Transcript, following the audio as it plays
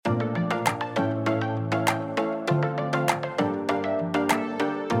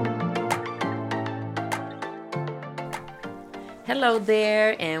Hello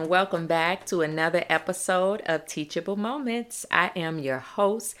there, and welcome back to another episode of Teachable Moments. I am your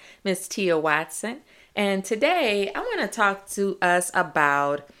host, Miss Tia Watson, and today I want to talk to us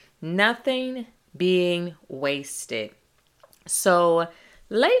about nothing being wasted. So,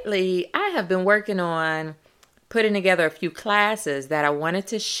 lately I have been working on putting together a few classes that I wanted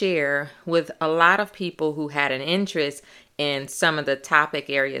to share with a lot of people who had an interest in some of the topic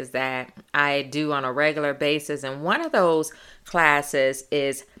areas that I do on a regular basis. And one of those classes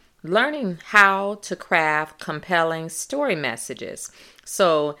is learning how to craft compelling story messages.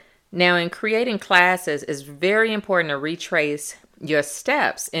 So now in creating classes, it's very important to retrace your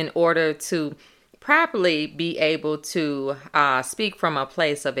steps in order to properly be able to speak from a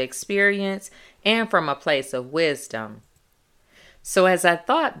place of experience and from a place of wisdom. So as I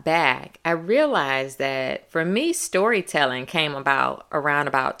thought back, I realized that for me, storytelling came about around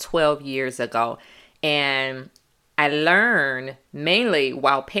about 12 years ago. And I learned mainly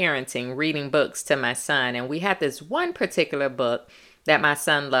while parenting, reading books to my son. And we had this one particular book that my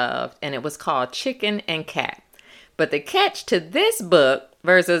son loved, and it was called Chicken and Cat. But the catch to this book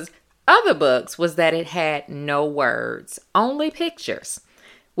versus other books was that it had no words, only pictures,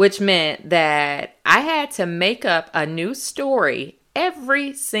 which meant that I had to make up a new story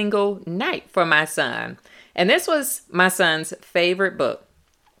every single night for my son. And this was my son's favorite book.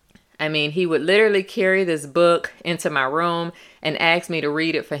 I mean, he would literally carry this book into my room and ask me to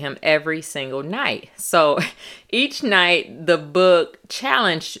read it for him every single night. So each night, the book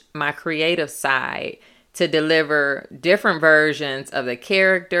challenged my creative side to deliver different versions of the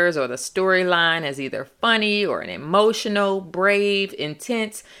characters or the storyline as either funny or an emotional, brave,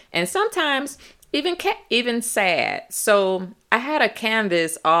 intense, and sometimes even sad. So I had a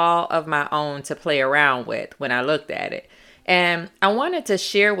canvas all of my own to play around with when I looked at it. And I wanted to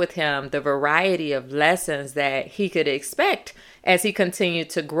share with him the variety of lessons that he could expect as he continued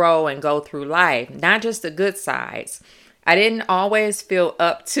to grow and go through life, not just the good sides. I didn't always feel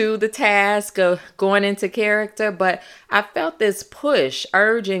up to the task of going into character, but I felt this push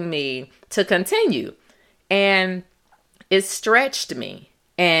urging me to continue. And it stretched me.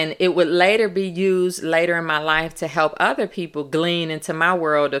 And it would later be used later in my life to help other people glean into my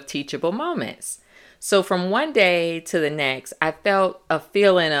world of teachable moments. So from one day to the next, I felt a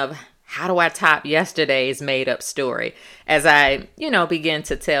feeling of how do I top yesterday's made up story as I, began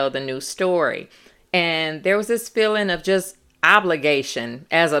to tell the new story. And there was this feeling of just obligation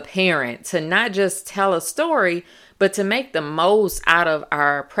as a parent to not just tell a story, but to make the most out of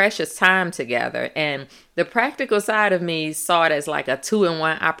our precious time together. And the practical side of me saw it as like a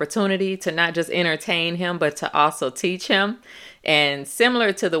 2-in-1 opportunity to not just entertain him, but to also teach him. And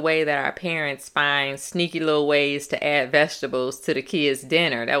similar to the way that our parents find sneaky little ways to add vegetables to the kids'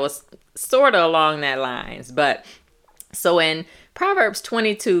 dinner, that was sort of along that lines. But so in Proverbs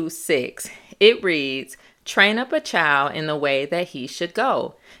 22:6, it reads, "Train up a child in the way that he should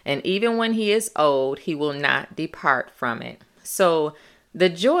go, and even when he is old, he will not depart from it." So the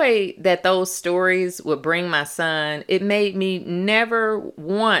joy that those stories would bring my son, it made me never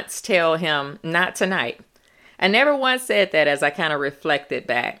once tell him, not tonight. I never once said that as I kind of reflected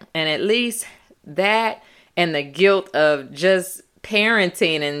back. And at least that and the guilt of just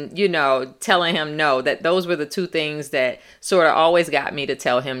parenting and, telling him no, that those were the two things that sort of always got me to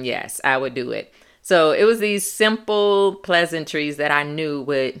tell him, yes, I would do it. So it was these simple pleasantries that I knew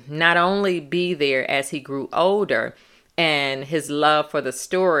would not only be there as he grew older, and his love for the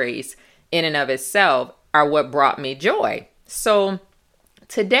stories in and of itself are what brought me joy. So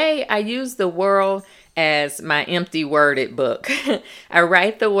today I use the world as my empty worded book. I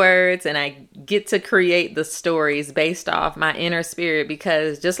write the words and I get to create the stories based off my inner spirit,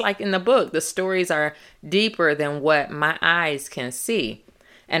 because just like in the book, the stories are deeper than what my eyes can see.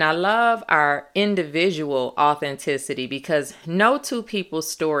 And I love our individual authenticity because no two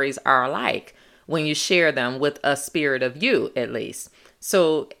people's stories are alike when you share them with a spirit of you, at least.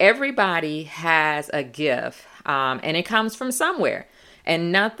 So everybody has a gift, and it comes from somewhere.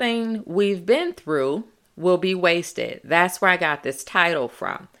 And nothing we've been through will be wasted. That's where I got this title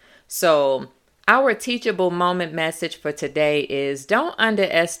from. So our teachable moment message for today is don't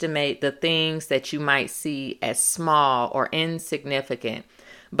underestimate the things that you might see as small or insignificant.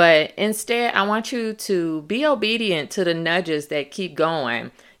 But instead, I want you to be obedient to the nudges that keep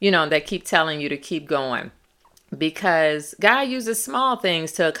going, that keep telling you to keep going. Because God uses small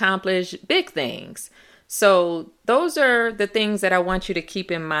things to accomplish big things. So those are the things that I want you to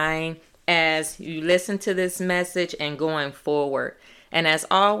keep in mind as you listen to this message and going forward. And as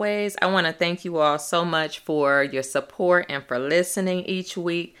always, I want to thank you all so much for your support and for listening each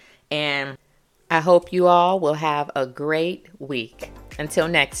week. And I hope you all will have a great week. Until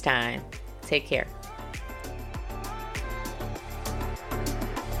next time, take care.